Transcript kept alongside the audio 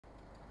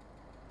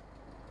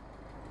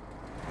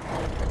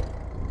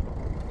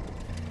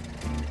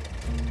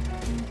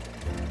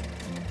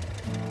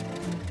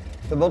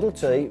The Model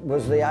T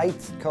was the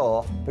 8th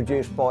car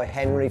produced by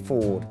Henry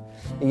Ford.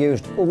 He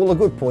used all the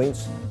good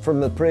points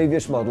from the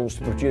previous models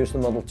to produce the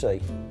Model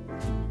T.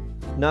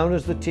 Known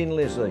as the Tin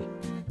Lizzie,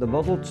 the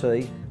Model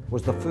T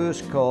was the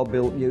first car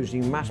built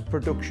using mass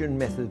production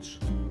methods.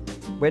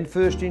 When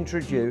first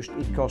introduced,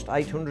 it cost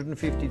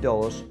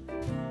 $850.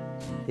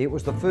 It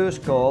was the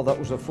first car that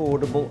was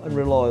affordable and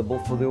reliable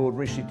for the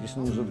ordinary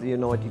citizens of the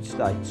United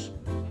States.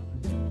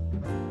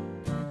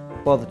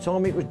 By the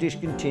time it was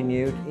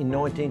discontinued in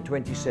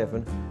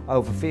 1927,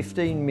 over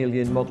 15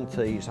 million Model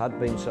Ts had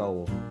been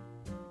sold.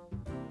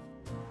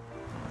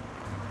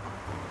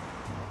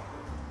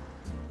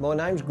 My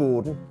name's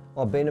Gordon.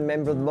 I've been a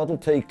member of the Model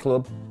T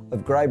Club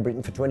of Great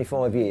Britain for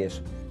 25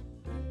 years.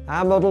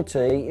 Our Model T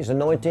is a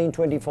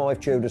 1925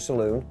 Tudor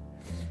saloon.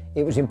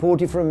 It was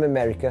imported from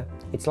America.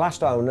 Its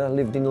last owner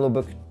lived in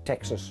Lubbock,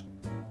 Texas.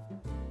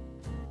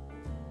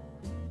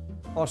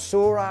 I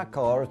saw our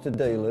car at the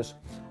dealers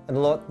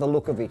and liked the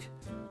look of it.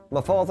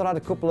 My father had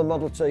a couple of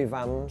Model T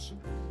vans.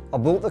 I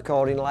bought the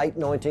car in late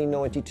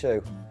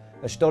 1992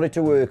 and started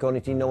to work on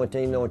it in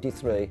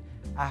 1993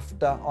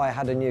 after I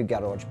had a new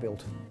garage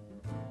built.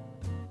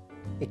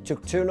 It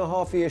took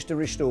 2.5 years to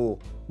restore,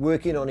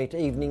 working on it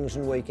evenings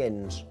and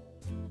weekends.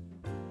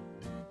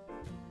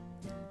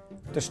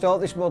 To start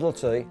this Model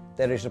T,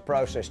 there is a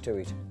process to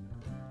it.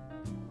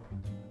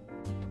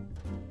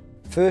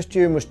 First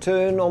you must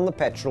turn on the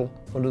petrol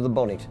under the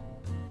bonnet.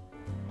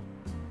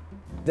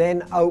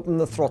 Then open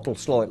the throttle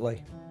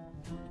slightly.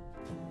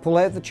 Pull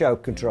out the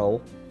choke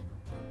control.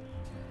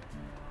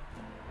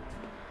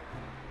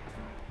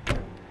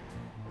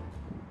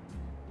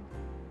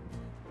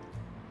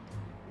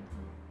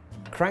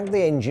 Crank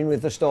the engine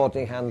with the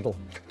starting handle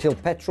till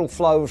petrol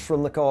flows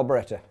from the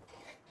carburettor.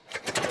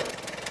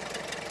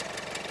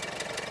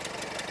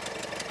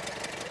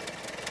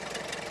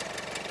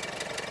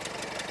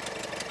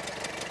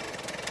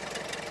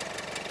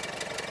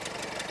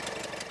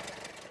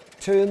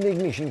 Turn the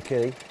ignition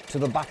key to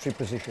the battery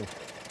position.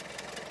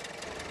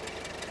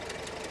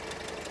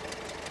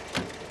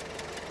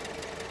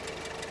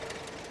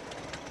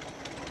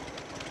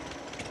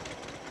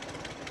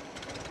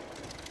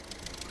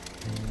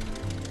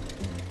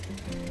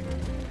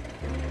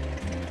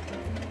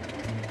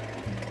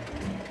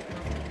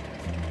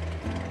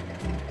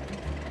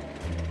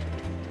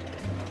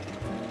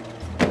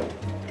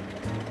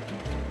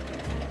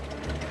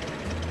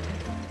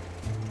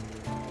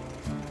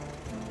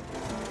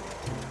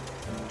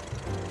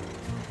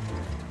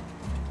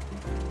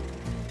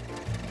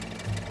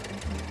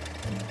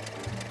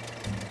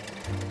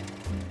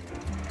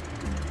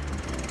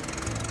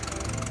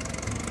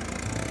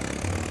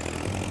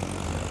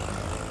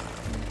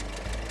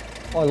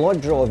 I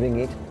like driving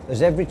it,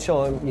 as every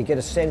time you get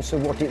a sense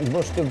of what it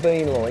must have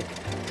been like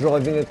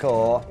driving a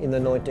car in the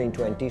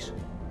 1920s.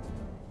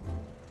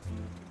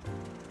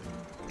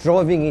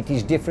 Driving it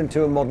is different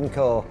to a modern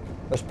car,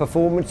 as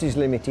performance is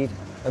limited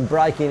and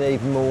braking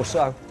even more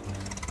so.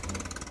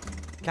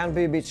 It can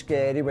be a bit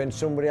scary when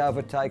somebody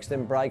overtakes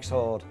them brakes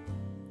hard.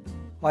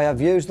 I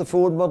have used the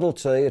Ford Model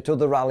T at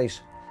other rallies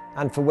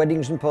and for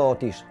weddings and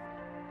parties.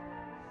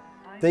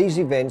 These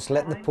events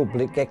let the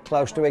public get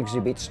close to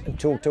exhibits and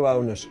talk to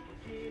owners.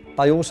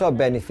 They also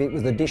benefit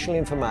with additional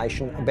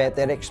information about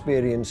their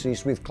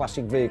experiences with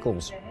classic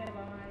vehicles.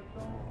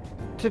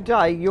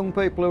 Today, young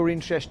people who are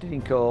interested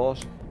in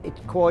cars,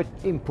 it's quite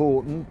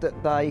important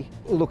that they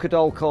look at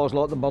old cars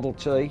like the Model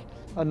T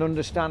and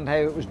understand how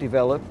it was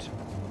developed.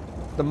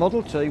 The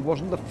Model T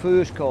wasn't the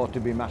first car to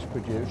be mass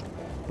produced,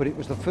 but it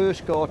was the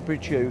first car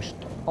produced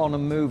on a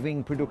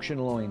moving production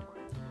line.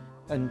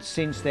 And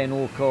since then,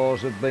 all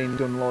cars have been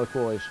done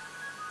likewise.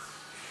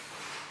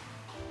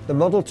 The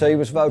Model T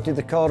was voted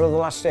the car of the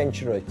last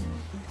century.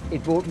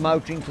 It brought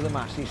motoring to the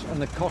masses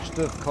and the cost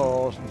of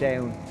cars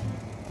down.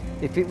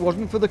 If it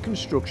wasn't for the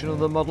construction of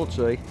the Model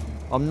T,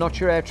 I'm not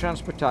sure how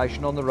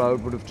transportation on the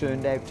road would have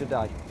turned out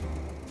today.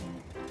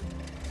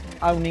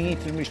 Owning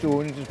it and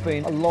restoring it has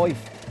been a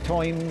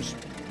lifetime's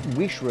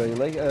wish,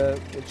 really.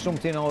 It's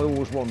something I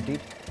always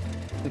wanted.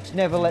 It's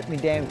never let me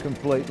down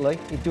completely.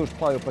 It does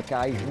play up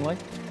occasionally,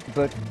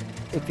 but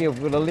if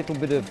you've got a little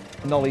bit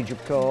of knowledge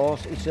of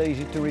cars, it's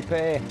easy to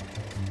repair.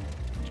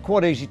 It's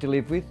quite easy to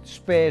live with,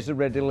 spares are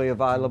readily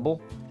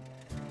available.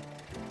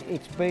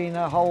 It's been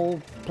a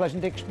whole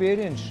pleasant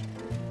experience.